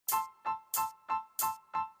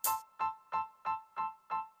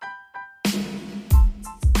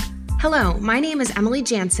Hello, my name is Emily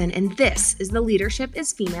Jansen, and this is the Leadership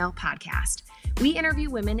is Female podcast. We interview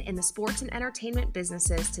women in the sports and entertainment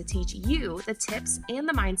businesses to teach you the tips and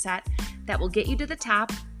the mindset that will get you to the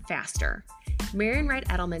top faster. Marian Wright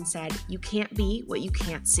Edelman said, "You can't be what you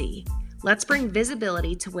can't see." Let's bring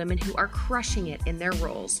visibility to women who are crushing it in their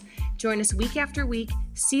roles. Join us week after week,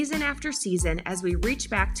 season after season, as we reach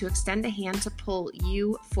back to extend a hand to pull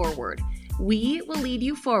you forward. We will lead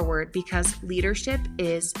you forward because leadership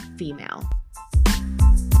is female.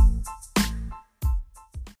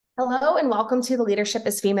 Hello and welcome to the Leadership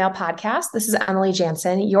is Female podcast. This is Emily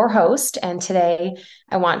Jansen, your host, and today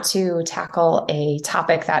I want to tackle a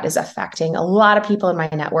topic that is affecting a lot of people in my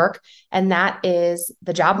network, and that is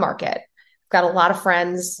the job market. Got a lot of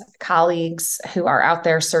friends, colleagues who are out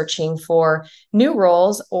there searching for new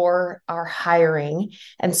roles or are hiring.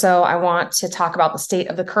 And so I want to talk about the state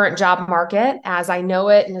of the current job market as I know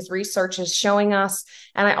it and as research is showing us.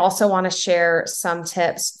 And I also want to share some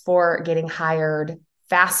tips for getting hired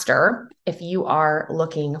faster if you are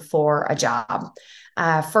looking for a job.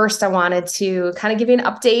 First, I wanted to kind of give you an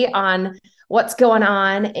update on what's going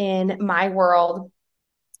on in my world.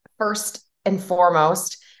 First and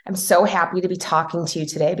foremost, I'm so happy to be talking to you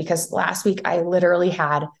today because last week I literally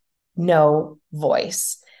had no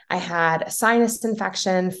voice. I had a sinus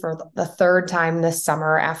infection for the third time this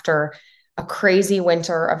summer after a crazy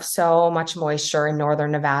winter of so much moisture in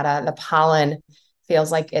northern Nevada. The pollen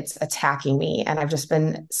feels like it's attacking me, and I've just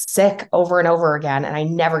been sick over and over again, and I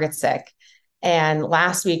never get sick. And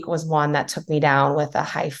last week was one that took me down with a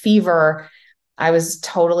high fever. I was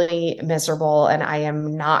totally miserable, and I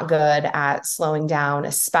am not good at slowing down,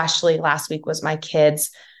 especially last week was my kids'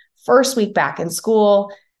 first week back in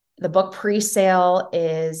school. The book pre-sale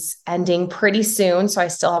is ending pretty soon, so I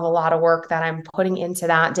still have a lot of work that I'm putting into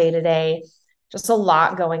that day to day. Just a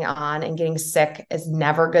lot going on, and getting sick is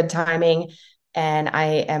never good timing, and I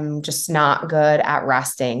am just not good at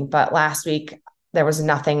resting. But last week, there was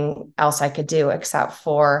nothing else I could do except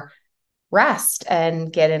for rest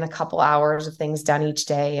and get in a couple hours of things done each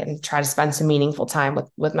day and try to spend some meaningful time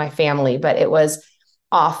with my family. But it was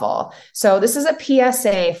awful. So this is a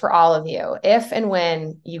PSA for all of you. If and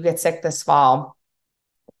when you get sick this fall,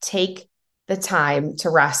 take the time to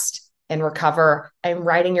rest and recover. I'm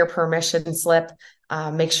writing your permission slip.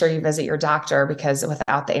 Make sure you visit your doctor because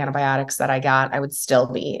without the antibiotics that I got, I would still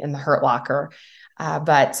be in the hurt locker.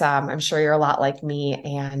 But I'm sure you're a lot like me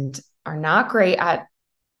and are not great at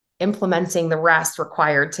implementing the rest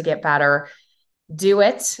required to get better. Do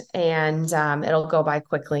it, and it'll go by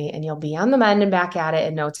quickly, and you'll be on the mend and back at it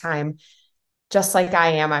in no time. Just like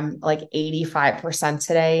I am, I'm like 85%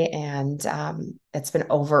 today, and it's been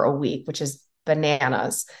over a week, which is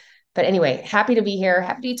bananas. But anyway, happy to be here.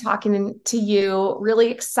 Happy to be talking to you.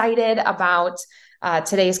 Really excited about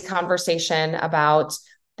today's conversation about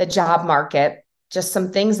the job market. Just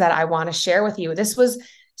some things that I want to share with you. This was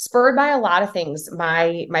spurred by a lot of things.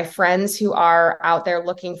 My friends who are out there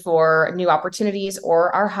looking for new opportunities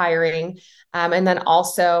or are hiring. And then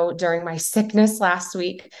also during my sickness last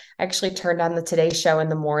week, I actually turned on the Today Show in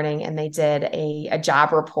the morning and they did a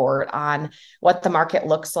job report on what the market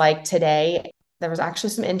looks like today. There was actually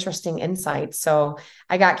some interesting insights. So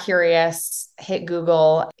I got curious, hit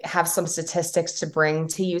Google, have some statistics to bring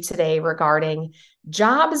to you today regarding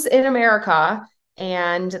jobs in America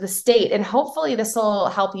and the state. And hopefully this will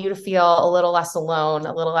help you to feel a little less alone,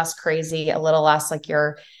 a little less crazy, a little less like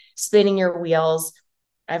you're spinning your wheels.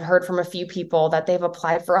 I've heard from a few people that they've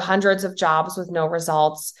applied for hundreds of jobs with no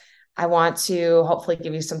results. I want to hopefully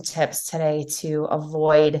give you some tips today to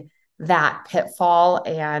avoid that pitfall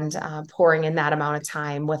and pouring in that amount of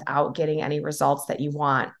time without getting any results that you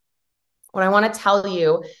want. What I want to tell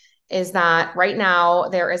you is that right now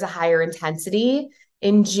there is a higher intensity.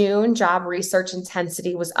 In June, job research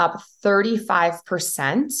intensity was up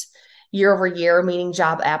 35% year over year, meaning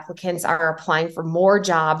job applicants are applying for more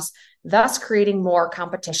jobs, thus creating more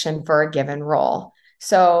competition for a given role.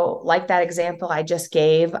 So like that example I just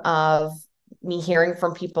gave of me hearing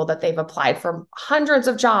from people that they've applied for hundreds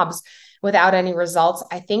of jobs without any results,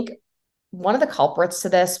 I think one of the culprits to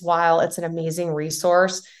this, while it's an amazing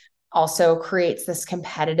resource, also creates this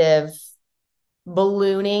competitive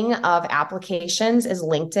ballooning of applications is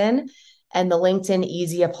LinkedIn and the LinkedIn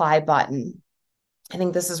Easy Apply button. I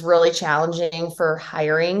think this is really challenging for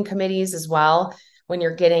hiring committees as well when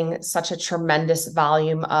you're getting such a tremendous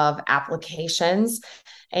volume of applications.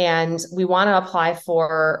 And we want to apply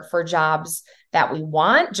for jobs that we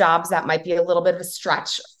want, jobs that might be a little bit of a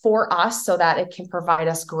stretch for us so that it can provide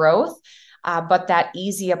us growth. But that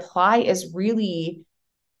easy apply is really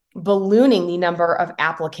ballooning the number of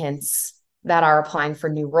applicants that are applying for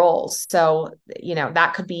new roles. So,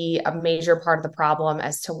 that could be a major part of the problem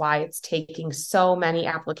as to why it's taking so many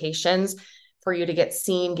applications for you to get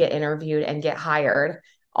seen, get interviewed, and get hired.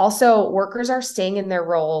 Also, workers are staying in their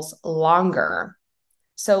roles longer.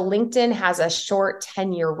 So LinkedIn has a short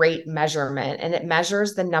tenure rate measurement, and it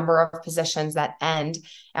measures the number of positions that end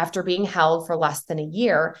after being held for less than a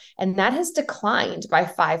year. And that has declined by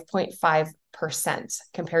 5.5%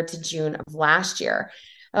 compared to June of last year.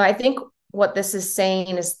 I think what this is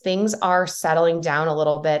saying is things are settling down a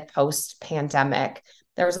little bit post-pandemic.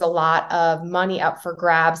 There's a lot of money up for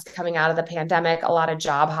grabs coming out of the pandemic, a lot of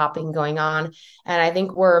job hopping going on. And I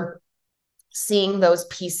think we're seeing those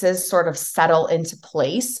pieces sort of settle into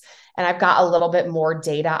place. And I've got a little bit more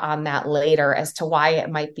data on that later as to why it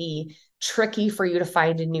might be tricky for you to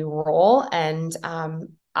find a new role. And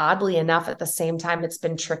oddly enough, at the same time, it's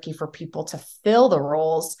been tricky for people to fill the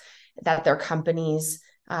roles that their companies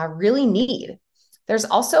really need. There's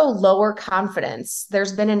also lower confidence.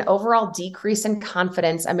 There's been an overall decrease in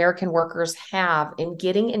confidence American workers have in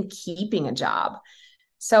getting and keeping a job.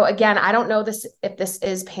 So again, I don't know if this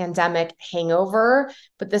is pandemic hangover,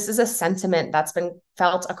 but this is a sentiment that's been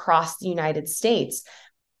felt across the United States.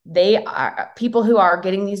 People who are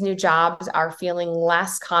getting these new jobs are feeling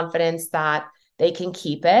less confidence that they can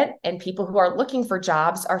keep it, and people who are looking for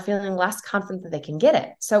jobs are feeling less confident that they can get it.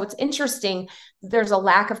 So it's interesting. There's a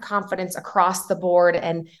lack of confidence across the board,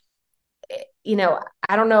 and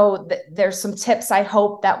I don't know, there's some tips I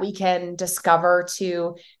hope that we can discover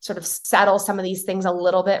to sort of settle some of these things a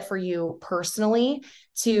little bit for you personally,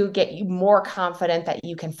 to get you more confident that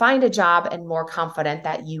you can find a job and more confident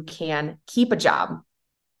that you can keep a job.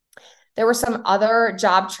 There were some other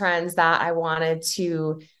job trends that I wanted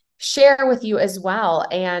to share with you as well.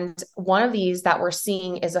 And one of these that we're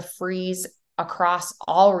seeing is a freeze across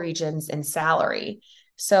all regions in salary.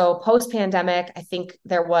 So post-pandemic, I think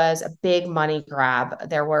there was a big money grab.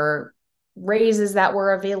 There were raises that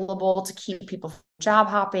were available to keep people from job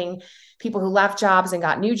hopping. People who left jobs and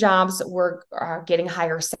got new jobs were getting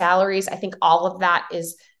higher salaries. I think all of that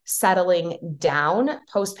is settling down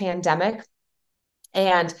post-pandemic.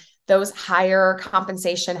 And those higher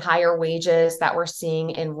compensation, higher wages that we're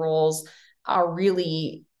seeing in roles are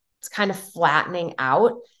really kind of flattening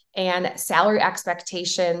out. And salary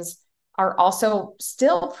expectations are also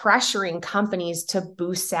still pressuring companies to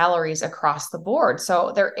boost salaries across the board.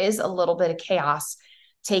 So there is a little bit of chaos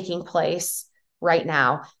taking place right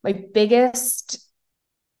now. My biggest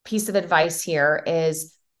piece of advice here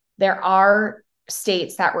is there are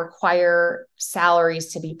states that require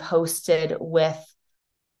salaries to be posted with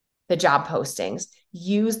the job postings.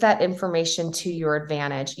 Use that information to your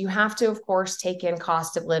advantage. You have to, of course, take in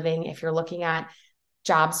cost of living. If you're looking at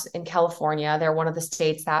jobs in California, they're one of the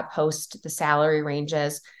states that post the salary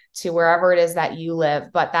ranges to wherever it is that you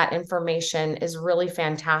live. But that information is really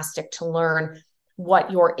fantastic to learn what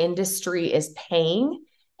your industry is paying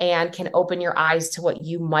and can open your eyes to what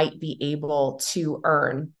you might be able to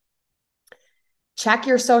earn. Check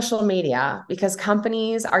your social media because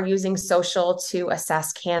companies are using social to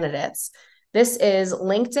assess candidates. This is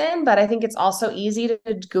LinkedIn, but I think it's also easy to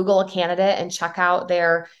Google a candidate and check out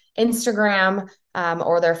their Instagram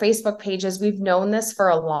or their Facebook pages. We've known this for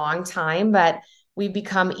a long time, but we've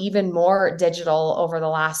become even more digital over the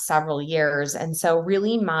last several years. And so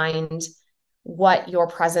really mind what your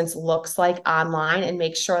presence looks like online and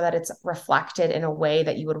make sure that it's reflected in a way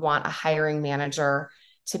that you would want a hiring manager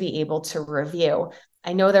to be able to review.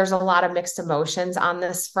 I know there's a lot of mixed emotions on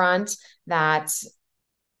this front, that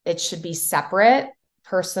it should be separate,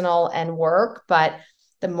 personal and work, but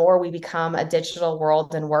the more we become a digital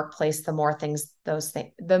world and workplace, the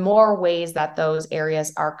more ways that those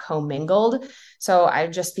areas are commingled. So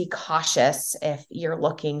I'd just be cautious if you're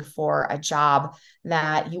looking for a job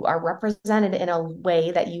that you are represented in a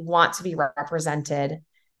way that you want to be represented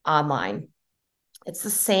online. It's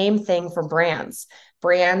the same thing for brands.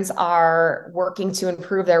 Brands are working to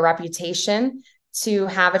improve their reputation to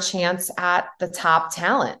have a chance at the top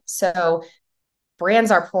talent. So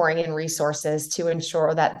brands are pouring in resources to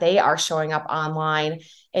ensure that they are showing up online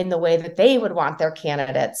in the way that they would want their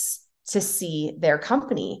candidates to see their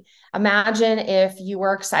company. Imagine if you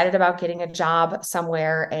were excited about getting a job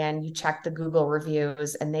somewhere and you checked the Google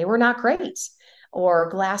reviews and they were not great,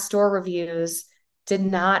 or Glassdoor reviews did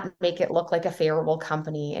not make it look like a favorable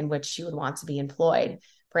company in which you would want to be employed.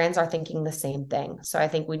 Brands are thinking the same thing. So I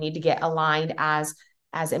think we need to get aligned as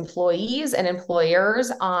employees and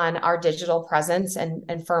employers on our digital presence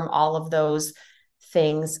and firm all of those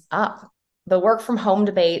things up. The work from home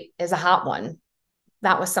debate is a hot one.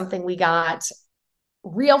 That was something we got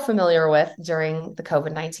real familiar with during the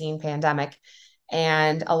COVID-19 pandemic.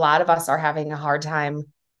 And a lot of us are having a hard time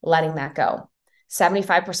letting that go.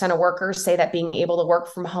 75% of workers say that being able to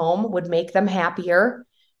work from home would make them happier.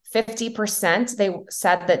 50% they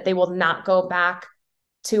said that they will not go back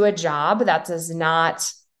to a job that does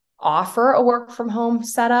not offer a work from home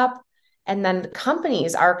setup. And then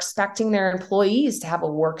companies are expecting their employees to have a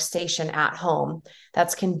workstation at home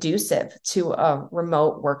that's conducive to a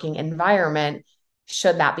remote working environment,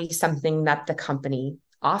 should that be something that the company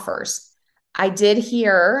offers. I did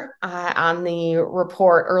hear on the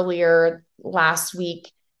report earlier last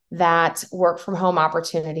week that work from home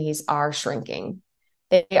opportunities are shrinking.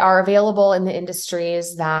 They are available in the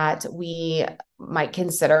industries that we might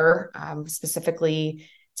consider, specifically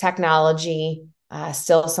technology,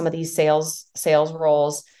 still some of these sales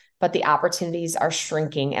roles, but the opportunities are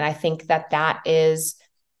shrinking. And I think that that is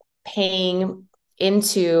paying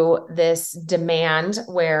into this demand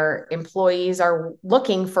where employees are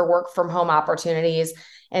looking for work from home opportunities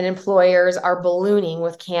and employers are ballooning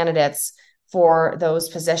with candidates for those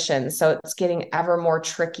positions. So it's getting ever more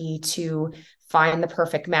tricky to find the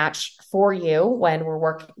perfect match for you when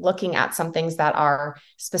we're looking at some things that are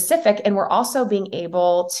specific. And we're also being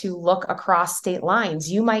able to look across state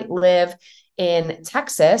lines. You might live in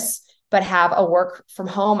Texas, but have a work from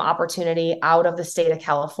home opportunity out of the state of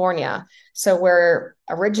California. So where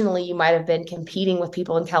originally you might have been competing with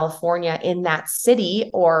people in California in that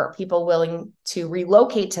city or people willing to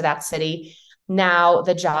relocate to that city, now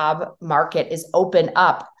the job market is open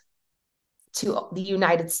up to the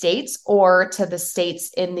United States or to the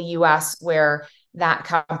states in the US where that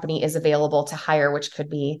company is available to hire, which could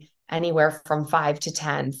be anywhere from 5 to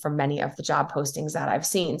 10 from many of the job postings that I've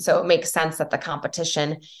seen. So it makes sense that the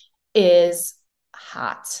competition is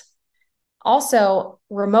hot. Also,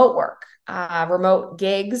 remote work, remote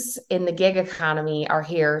gigs in the gig economy are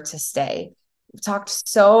here to stay. We've talked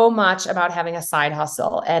so much about having a side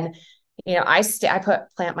hustle, and I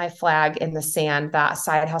plant my flag in the sand that a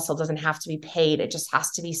side hustle doesn't have to be paid. It just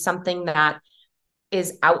has to be something that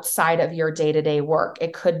is outside of your day-to-day work.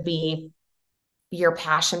 It could be your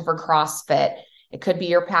passion for CrossFit. It could be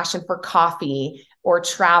your passion for coffee or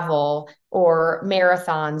travel or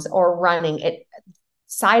marathons or running.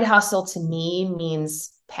 Side hustle to me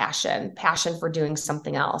means passion for doing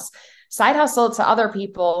something else. Side hustle to other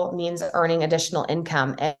people means earning additional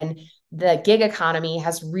income. And the gig economy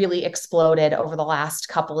has really exploded over the last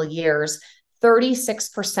couple of years.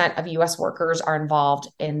 36% of US workers are involved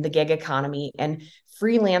in the gig economy, and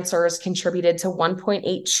freelancers contributed to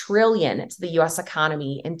 1.8 trillion to the US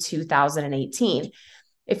economy in 2018.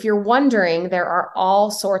 If you're wondering, there are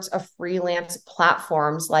all sorts of freelance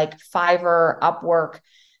platforms like Fiverr, Upwork,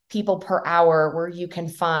 People Per Hour, where you can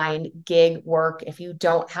find gig work if you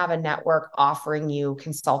don't have a network offering you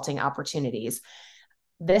consulting opportunities.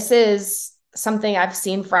 This is something I've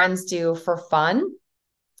seen friends do for fun,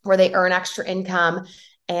 where they earn extra income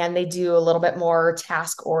and they do a little bit more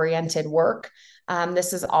task-oriented work.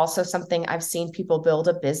 This is also something I've seen people build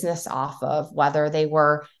a business off of, whether they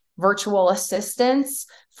were virtual assistants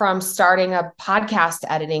from starting a podcast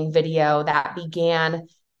editing video that began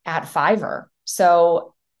at Fiverr.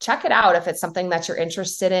 So check it out if it's something that you're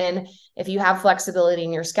interested in. If you have flexibility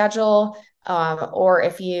in your schedule, or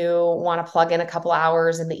if you want to plug in a couple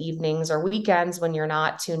hours in the evenings or weekends when you're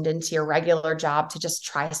not tuned into your regular job to just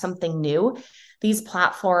try something new, these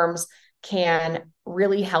platforms can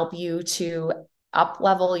really help you to up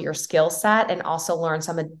level your skill set and also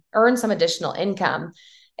earn some additional income.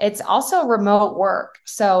 It's also remote work.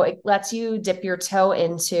 So it lets you dip your toe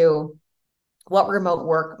into what remote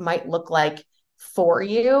work might look like for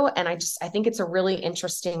you. And I think it's a really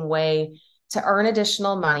interesting way to earn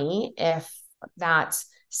additional money if that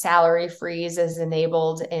salary freeze is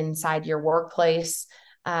enabled inside your workplace,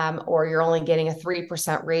 or you're only getting a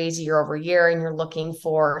 3% raise year over year and you're looking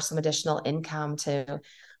for some additional income to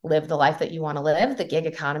live the life that you want to live. The gig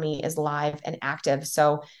economy is live and active.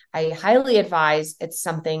 So I highly advise it's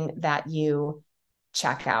something that you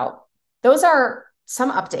check out. Those are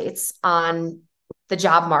some updates on the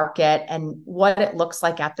job market and what it looks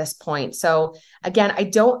like at this point. So again, I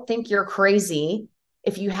don't think you're crazy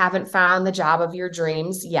if you haven't found the job of your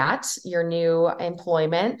dreams yet, your new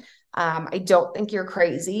employment. I don't think you're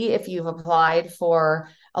crazy if you've applied for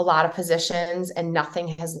a lot of positions and nothing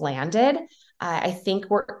has landed. I think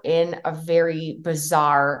we're in a very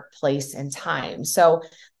bizarre place in time. So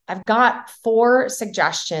I've got 4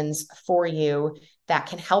 suggestions for you that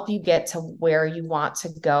can help you get to where you want to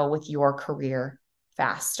go with your career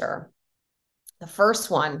faster. The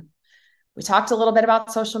first one, we talked a little bit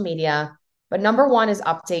about social media, but number 1 is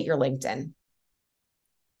update your LinkedIn.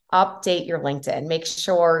 update your LinkedIn. Make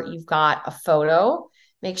sure you've got a photo.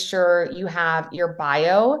 Make sure you have your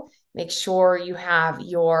bio. Make sure you have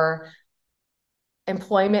your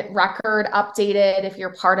employment record updated. If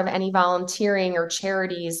you're part of any volunteering or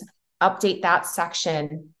charities, update that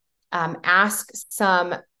section. Ask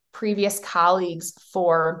some previous colleagues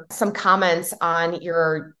for some comments on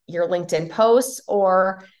your LinkedIn posts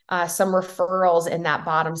or some referrals in that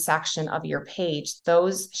bottom section of your page.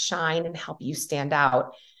 Those shine and help you stand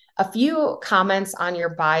out. A few comments on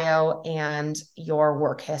your bio and your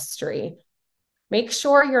work history. Make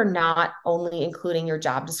sure you're not only including your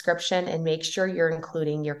job description, and make sure you're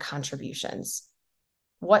including your contributions.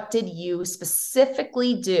 What did you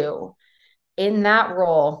specifically do in that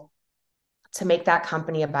role to make that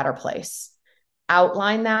company a better place?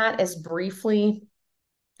 Outline that as briefly,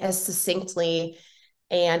 as succinctly,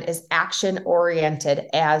 and as action-oriented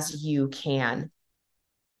as you can.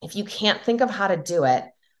 If you can't think of how to do it,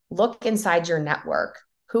 look inside your network.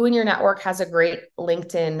 Who in your network has a great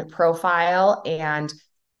LinkedIn profile, and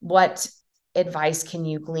what advice can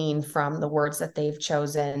you glean from the words that they've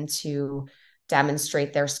chosen to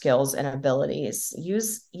demonstrate their skills and abilities?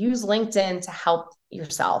 Use LinkedIn to help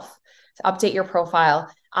yourself, to update your profile.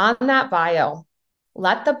 On that bio,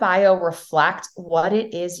 let the bio reflect what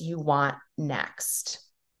it is you want next.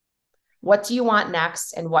 What do you want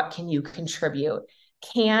next, and what can you contribute?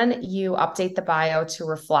 Can you update the bio to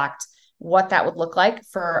reflect what that would look like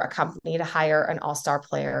for a company to hire an all-star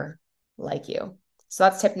player like you? So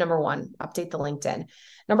that's tip number one, update the LinkedIn.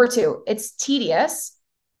 Number two, it's tedious,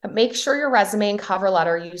 but make sure your resume and cover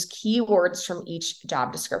letter use keywords from each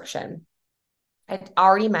job description. I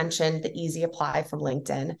already mentioned the easy apply from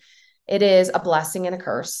LinkedIn. It is a blessing and a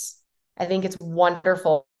curse. I think it's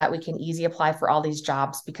wonderful that we can easy apply for all these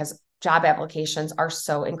jobs because job applications are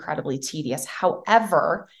so incredibly tedious.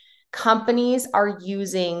 However, companies are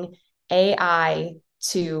using AI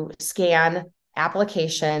to scan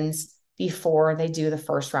applications before they do the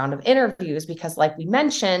first round of interviews because, like we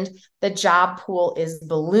mentioned, the job pool is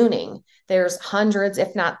ballooning. There's hundreds,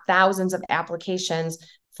 if not thousands, of applications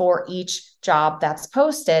for each job that's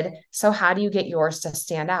posted. So how do you get yours to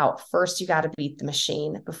stand out? First, you got to beat the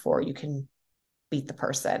machine before you can beat the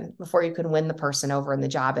person, before you can win the person over in the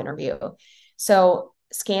job interview. So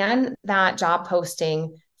scan that job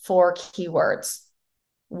posting for keywords.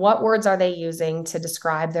 What words are they using to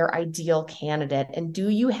describe their ideal candidate? And do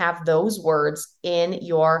you have those words in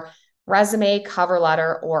your resume, cover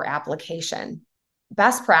letter, or application?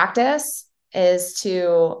 Best practice is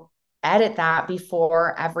to edit that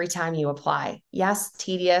before every time you apply. Yes,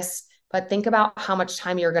 tedious, but think about how much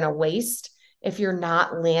time you're going to waste if you're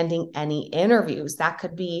not landing any interviews. That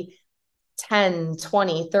could be 10,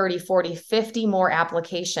 20, 30, 40, 50 more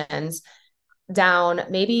applications down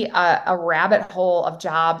maybe a rabbit hole of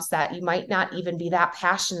jobs that you might not even be that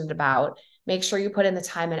passionate about. Make sure you put in the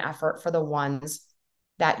time and effort for the ones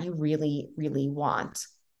that you really, really want.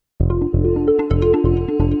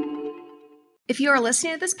 If you are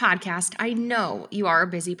listening to this podcast, I know you are a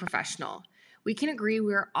busy professional. We can agree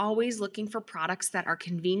we are always looking for products that are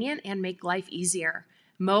convenient and make life easier.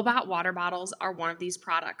 Mobot water bottles are one of these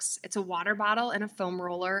products. It's a water bottle and a foam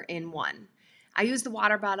roller in one. I use the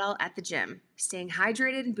water bottle at the gym, staying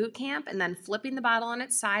hydrated in boot camp and then flipping the bottle on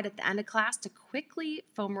its side at the end of class to quickly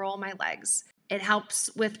foam roll my legs. It helps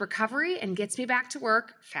with recovery and gets me back to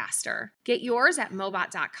work faster. Get yours at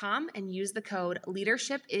mobot.com and use the code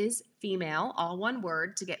LEADERSHIPISFEMALE, all one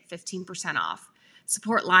word, to get 15% off.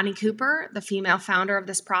 Support Lonnie Cooper, the female founder of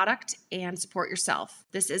this product, and support yourself.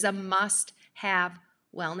 This is a must-have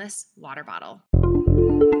wellness water bottle.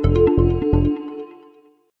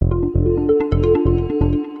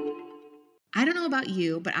 I don't know about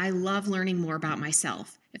you, but I love learning more about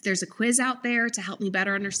myself. If there's a quiz out there to help me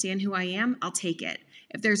better understand who I am, I'll take it.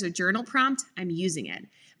 If there's a journal prompt, I'm using it.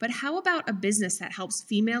 But how about a business that helps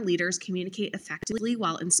female leaders communicate effectively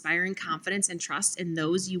while inspiring confidence and trust in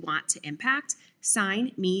those you want to impact?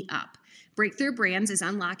 Sign me up. Breakthrough Brands is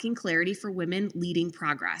unlocking clarity for women leading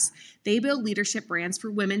progress. They build leadership brands for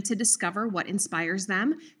women to discover what inspires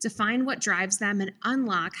them, define what drives them, and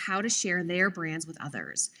unlock how to share their brands with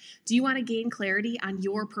others. Do you want to gain clarity on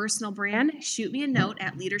your personal brand? Shoot me a note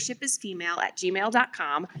at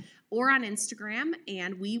leadershipisfemale@gmail.com or on Instagram,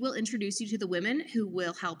 and we will introduce you to the women who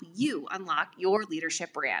will help you unlock your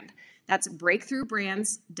leadership brand. That's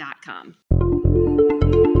breakthroughbrands.com.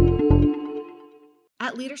 At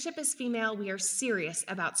At Leadership is Female, we are serious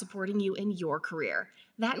about supporting you in your career.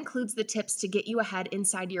 That includes the tips to get you ahead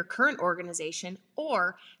inside your current organization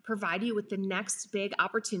or provide you with the next big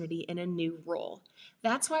opportunity in a new role.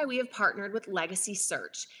 That's why we have partnered with Legacy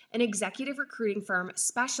Search, an executive recruiting firm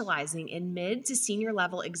specializing in mid to senior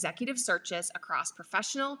level executive searches across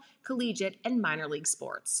professional, collegiate, and minor league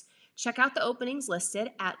sports. Check out the openings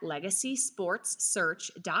listed at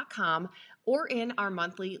legacysportssearch.com or in our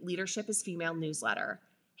monthly Leadership is Female newsletter.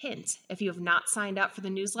 Hint, if you have not signed up for the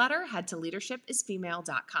newsletter, head to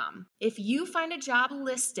leadershipisfemale.com. If you find a job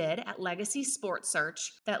listed at Legacy Sports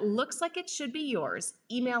Search that looks like it should be yours,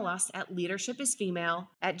 email us at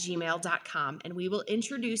leadershipisfemale@gmail.com and we will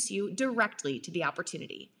introduce you directly to the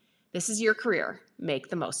opportunity. This is your career. Make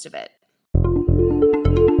the most of it.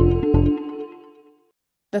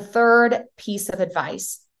 The third piece of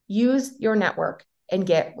advice, use your network and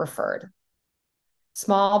get referred.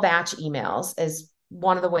 Small batch emails is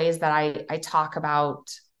one of the ways that I talk about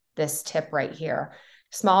this tip right here.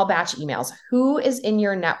 Small batch emails. Who is in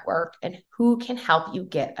your network and who can help you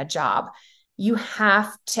get a job? You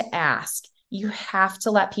have to ask. You have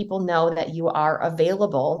to let people know that you are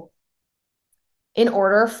available in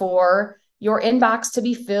order for your inbox to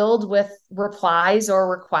be filled with replies or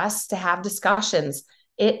requests to have discussions.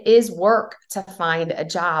 It is work to find a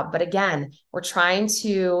job. But again, we're trying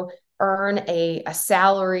to earn a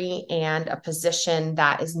salary and a position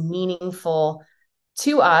that is meaningful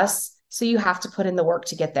to us. So you have to put in the work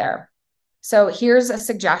to get there. So here's a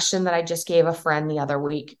suggestion that I just gave a friend the other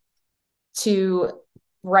week, to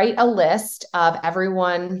write a list of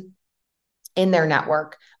everyone in their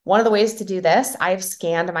network. One of the ways to do this, I've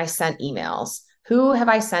scanned my sent emails. Who have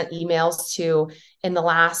I sent emails to in the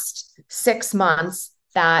last 6 months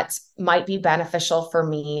that might be beneficial for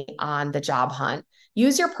me on the job hunt?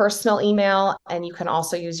 Use your personal email, and you can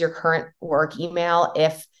also use your current work email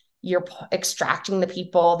if you're extracting the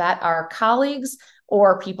people that are colleagues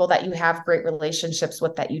or people that you have great relationships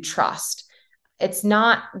with that you trust. It's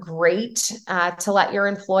not great to let your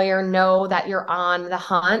employer know that you're on the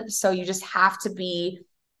hunt. So you just have to be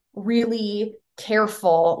really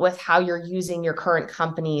careful with how you're using your current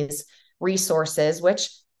company's resources, which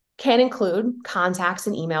can include contacts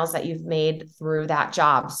and emails that you've made through that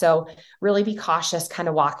job. So really be cautious kind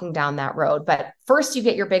of walking down that road. But first, you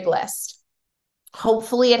get your big list.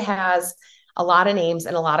 Hopefully it has a lot of names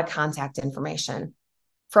and a lot of contact information.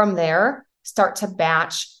 From there, start to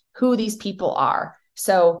batch who these people are.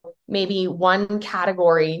 So maybe one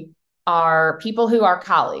category are people who are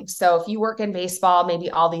colleagues. So if you work in baseball,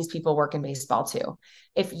 maybe all these people work in baseball too.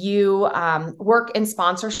 If you work in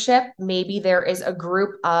sponsorship, maybe there is a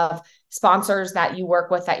group of sponsors that you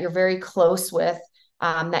work with that you're very close with,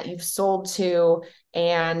 that you've sold to.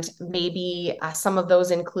 And maybe some of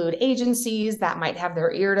those include agencies that might have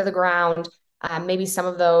their ear to the ground. Maybe some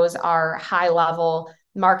of those are high level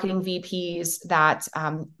marketing VPs that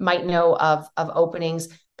might know of openings.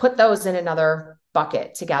 Put those in another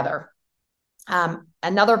bucket together.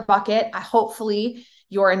 Another bucket, hopefully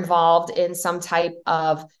you're involved in some type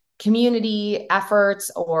of community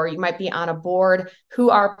efforts, or you might be on a board. Who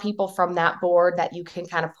are people from that board that you can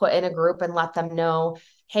kind of put in a group and let them know,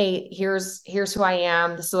 hey, here's who I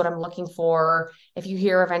am. This is what I'm looking for. If you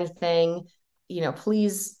hear of anything,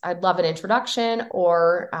 please, I'd love an introduction,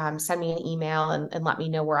 or send me an email and let me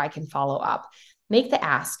know where I can follow up. Make the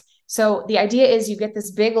ask. So the idea is you get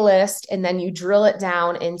this big list and then you drill it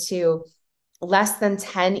down into less than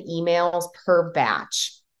 10 emails per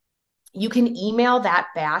batch. You can email that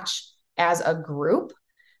batch as a group.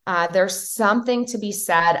 There's something to be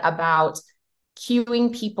said about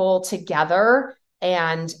queuing people together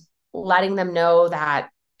and letting them know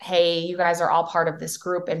that, hey, you guys are all part of this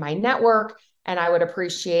group in my network, and I would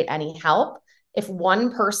appreciate any help. If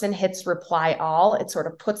one person hits reply all, it sort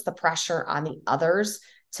of puts the pressure on the others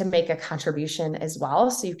to make a contribution as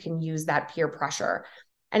well. So you can use that peer pressure.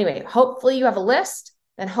 Anyway, hopefully you have a list,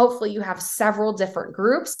 then hopefully you have several different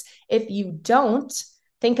groups. If you don't,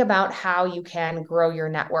 think about how you can grow your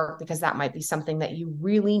network, because that might be something that you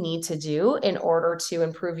really need to do in order to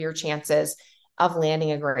improve your chances of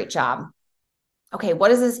landing a great job. Okay, what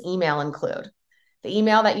does this email include? The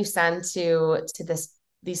email that you send to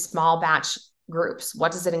these small batch groups,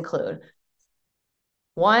 what does it include?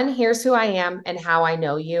 One, here's who I am and how I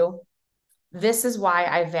know you. This is why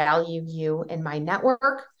I value you in my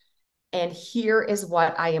network, and here is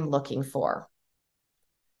what I am looking for.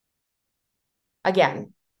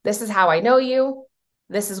 Again, this is how I know you.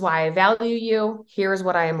 This is why I value you. Here's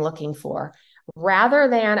what I am looking for. Rather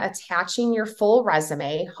than attaching your full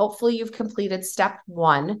resume, hopefully you've completed step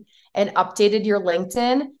 1 and updated your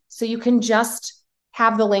LinkedIn so you can just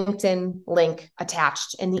have the LinkedIn link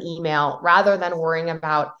attached in the email rather than worrying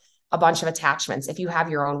about a bunch of attachments. If you have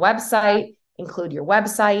your own website, include your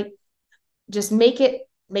website. Just make it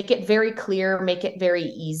very clear, make it very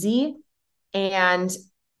easy, and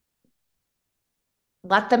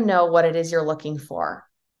let them know what it is you're looking for.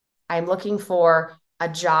 I'm looking for a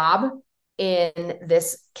job in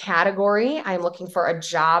this category. I'm looking for a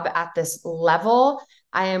job at this level.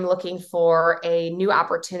 I am looking for a new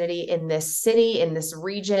opportunity in this city, in this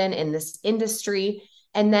region, in this industry.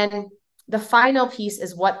 And then the final piece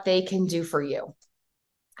is what they can do for you.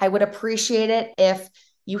 I would appreciate it if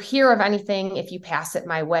you hear of anything, if you pass it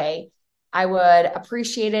my way. I would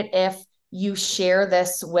appreciate it if you share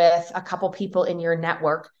this with a couple people in your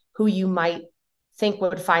network who you might think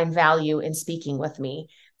would find value in speaking with me.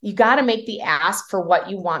 You got to make the ask for what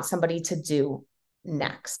you want somebody to do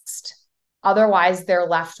next. Otherwise, they're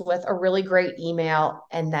left with a really great email,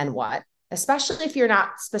 and then what? Especially if you're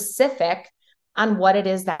not specific on what it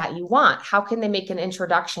is that you want. How can they make an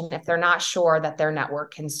introduction if they're not sure that their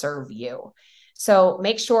network can serve you? So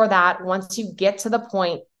make sure that once you get to the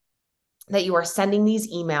point that you are sending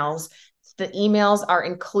these emails, the emails are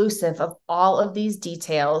inclusive of all of these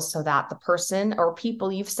details so that the person or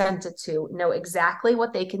people you've sent it to know exactly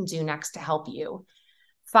what they can do next to help you.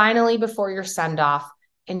 Finally, before your send off,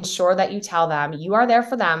 ensure that you tell them you are there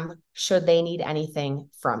for them should they need anything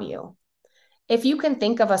from you. If you can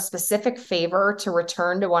think of a specific favor to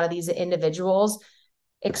return to one of these individuals,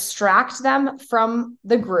 extract them from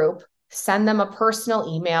the group, send them a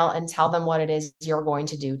personal email, and tell them what it is you're going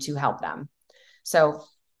to do to help them. So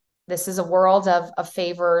this is a world of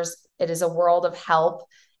favors. It is a world of help.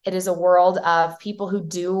 It is a world of people who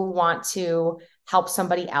do want to help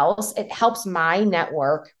somebody else. It helps my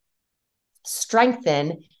network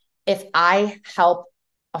strengthen if I help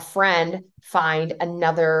a friend find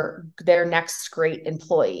their next great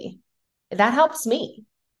employee. That helps me.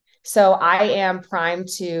 So I am primed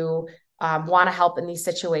to want to help in these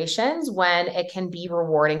situations when it can be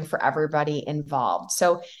rewarding for everybody involved.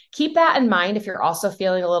 So keep that in mind if you're also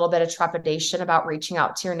feeling a little bit of trepidation about reaching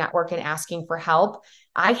out to your network and asking for help.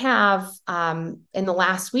 I have, in the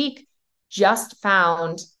last week, just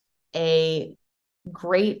found a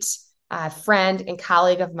great friend and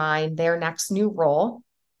colleague of mine, their next new role,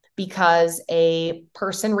 because a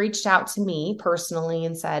person reached out to me personally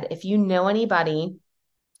and said, if you know anybody,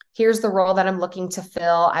 here's the role that I'm looking to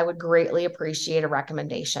fill. I would greatly appreciate a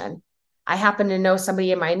recommendation. I happen to know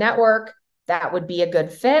somebody in my network that would be a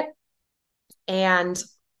good fit. And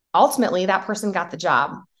ultimately, that person got the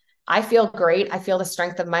job. I feel great. I feel the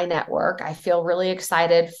strength of my network. I feel really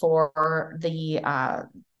excited for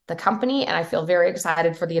the company, and I feel very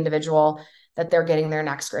excited for the individual that they're getting their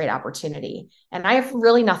next great opportunity. And I have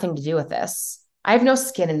really nothing to do with this. I have no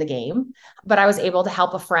skin in the game, but I was able to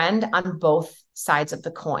help a friend on both sides of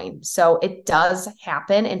the coin. So it does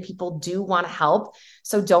happen, and people do want to help.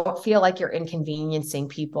 So don't feel like you're inconveniencing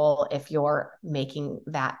people if you're making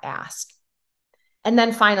that ask. And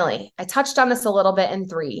then finally, I touched on this a little bit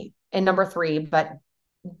in number 3, but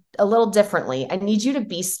a little differently. I need you to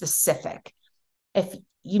be specific. If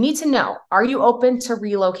you need to know, are you open to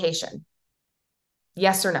relocation?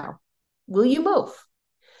 Yes or no? Will you move?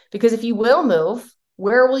 Because if you will move,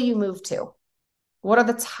 where will you move to? What are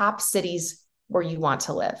the top cities where you want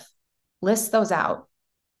to live? List those out.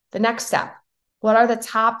 The next step, what are the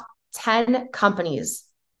top 10 companies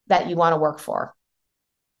that you want to work for?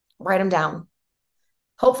 Write them down.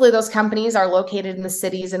 Hopefully those companies are located in the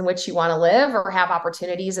cities in which you want to live or have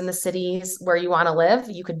opportunities in the cities where you want to live.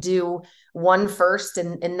 You could do one first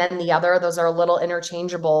and then the other. Those are a little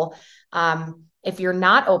interchangeable. If you're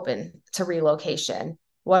not open to relocation,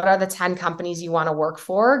 what are the 10 companies you want to work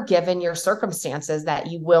for, given your circumstances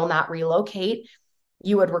that you will not relocate?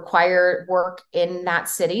 You would require work in that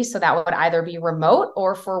city. So that would either be remote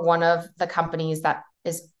or for one of the companies that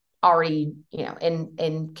is already,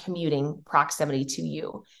 in commuting proximity to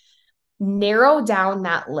you. Narrow down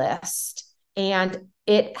that list, and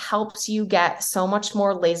it helps you get so much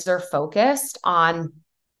more laser focused on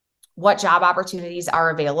what job opportunities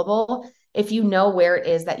are available. If you know where it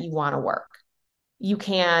is that you want to work, you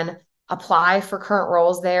can apply for current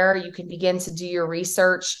roles there. You can begin to do your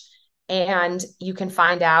research, and you can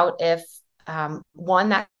find out if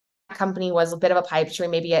that company was a bit of a pipe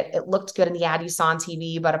dream. Maybe it looked good in the ad you saw on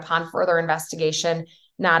TV, but upon further investigation,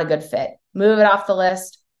 not a good fit. Move it off the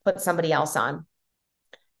list, put somebody else on.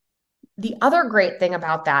 The other great thing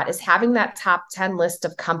about that is having that top 10 list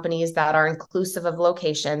of companies that are inclusive of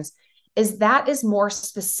locations is that is more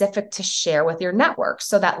specific to share with your network.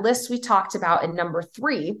 So that list we talked about in number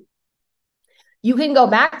 3, you can go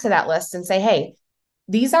back to that list and say, hey,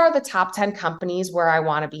 these are the top 10 companies where I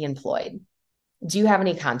want to be employed. Do you have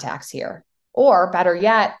any contacts here? Or better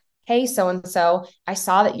yet, hey, so-and-so, I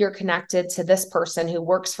saw that you're connected to this person who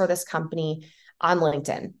works for this company on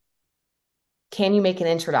LinkedIn. Can you make an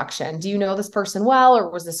introduction? Do you know this person well,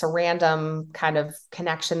 or was this a random kind of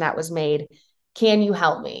connection that was made? Can you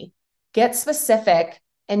help me? Get specific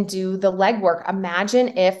and do the legwork.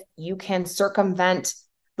 Imagine if you can circumvent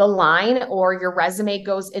the line, or your resume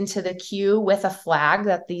goes into the queue with a flag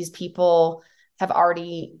that these people have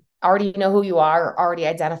already know who you are, or already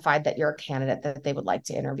identified that you're a candidate that they would like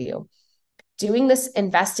to interview. Doing this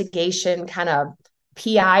investigation kind of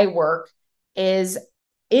PI work is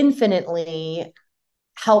infinitely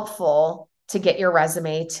helpful to get your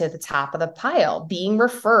resume to the top of the pile. Being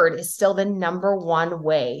referred is still the number one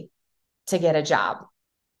way to get a job.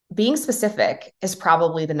 Being specific is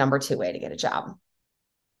probably the number two way to get a job.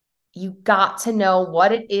 You got to know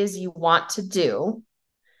what it is you want to do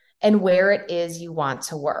and where it is you want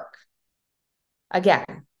to work. Again,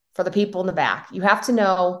 for the people in the back, you have to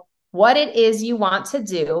know what it is you want to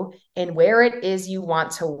do and where it is you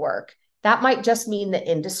want to work. That might just mean the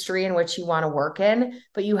industry in which you want to work in,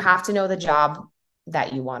 but you have to know the job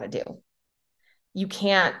that you want to do. You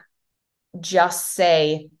can't just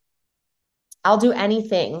say, I'll do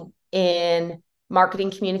anything in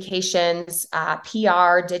marketing, communications,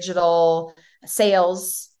 PR, digital,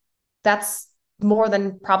 sales. That's more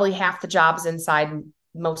than probably half the jobs inside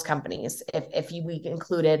most companies. If we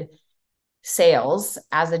included sales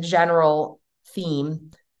as a general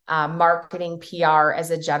theme, marketing, PR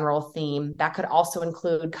as a general theme, that could also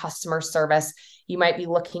include customer service. You might be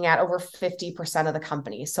looking at over 50% of the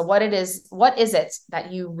company. So what is it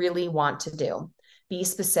that you really want to do? Be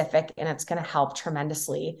specific, and it's going to help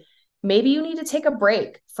tremendously. Maybe you need to take a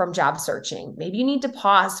break from job searching. Maybe you need to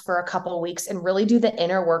pause for a couple of weeks and really do the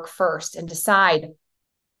inner work first and decide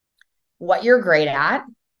what you're great at,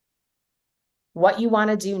 what you want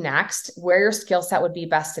to do next, where your skill set would be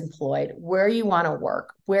best employed, where you want to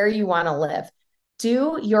work, where you want to live.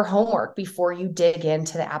 Do your homework before you dig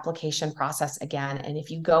into the application process again. And if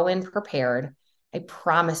you go in prepared, I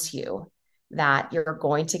promise you that you're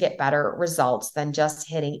going to get better results than just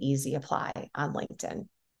hitting easy apply on LinkedIn.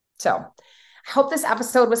 So I hope this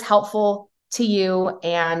episode was helpful to you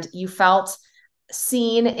and you felt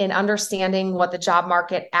seen in understanding what the job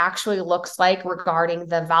market actually looks like regarding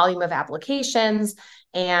the volume of applications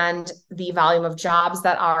and the volume of jobs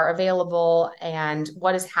that are available and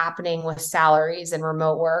what is happening with salaries and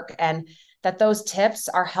remote work, and that those tips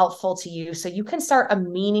are helpful to you so you can start a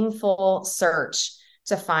meaningful search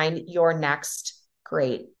to find your next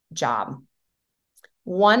great job.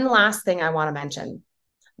 One last thing I want to mention.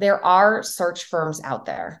 There are search firms out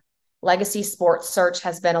there. Legacy Sports Search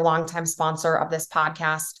has been a longtime sponsor of this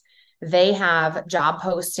podcast. They have job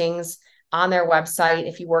postings on their website.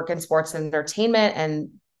 If you work in sports and entertainment and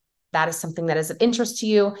that is something that is of interest to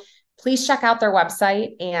you, please check out their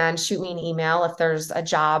website and shoot me an email if there's a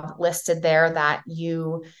job listed there that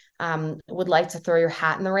you would like to throw your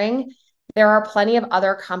hat in the ring. There are plenty of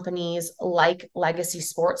other companies like Legacy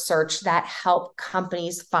Sports Search that help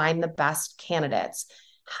companies find the best candidates.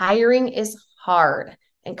 Hiring is hard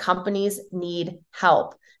and companies need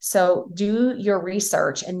help. So do your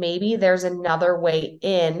research, and maybe there's another way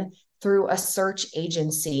in through a search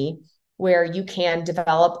agency where you can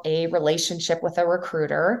develop a relationship with a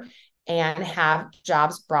recruiter and have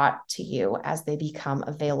jobs brought to you as they become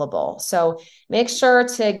available. So make sure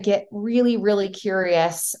to get really, really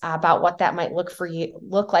curious about what that might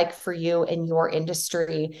look like for you in your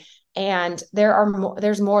industry. And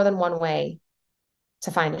there's more than one way to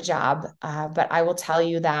find a job. But I will tell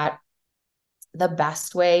you that the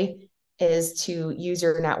best way is to use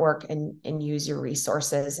your network and use your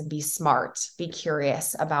resources and be smart, be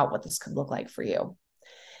curious about what this could look like for you.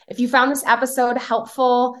 If you found this episode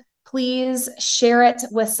helpful, please share it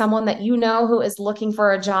with someone that you know who is looking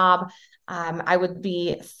for a job. I would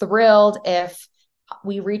be thrilled if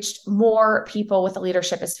we reached more people with the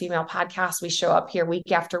Leadership is Female podcast. We show up here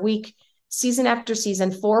week after week, season after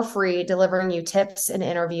season for free, delivering you tips and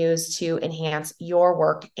interviews to enhance your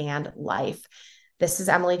work and life. This is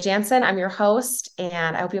Emily Jansen. I'm your host,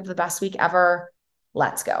 and I hope you have the best week ever.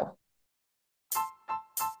 Let's go.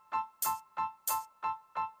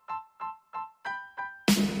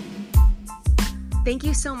 Thank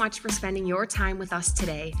you so much for spending your time with us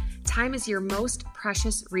today. Time is your most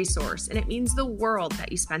precious resource, and it means the world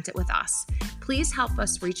that you spent it with us. Please help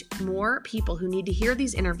us reach more people who need to hear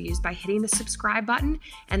these interviews by hitting the subscribe button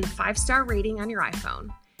and the 5-star rating on your iPhone.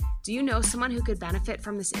 Do you know someone who could benefit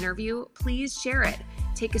from this interview? Please share it.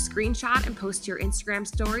 Take a screenshot and post to your Instagram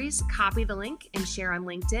stories, copy the link and share on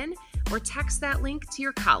LinkedIn, or text that link to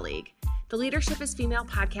your colleague. The Leadership is Female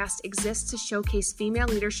podcast exists to showcase female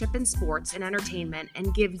leadership in sports and entertainment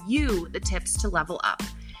and give you the tips to level up.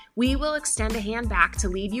 We will extend a hand back to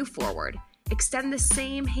lead you forward. Extend the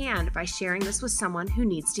same hand by sharing this with someone who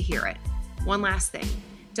needs to hear it. One last thing.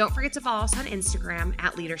 Don't forget to follow us on Instagram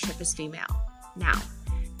at Leadership is Female. Now,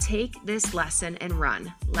 take this lesson and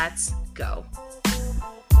run. Let's go.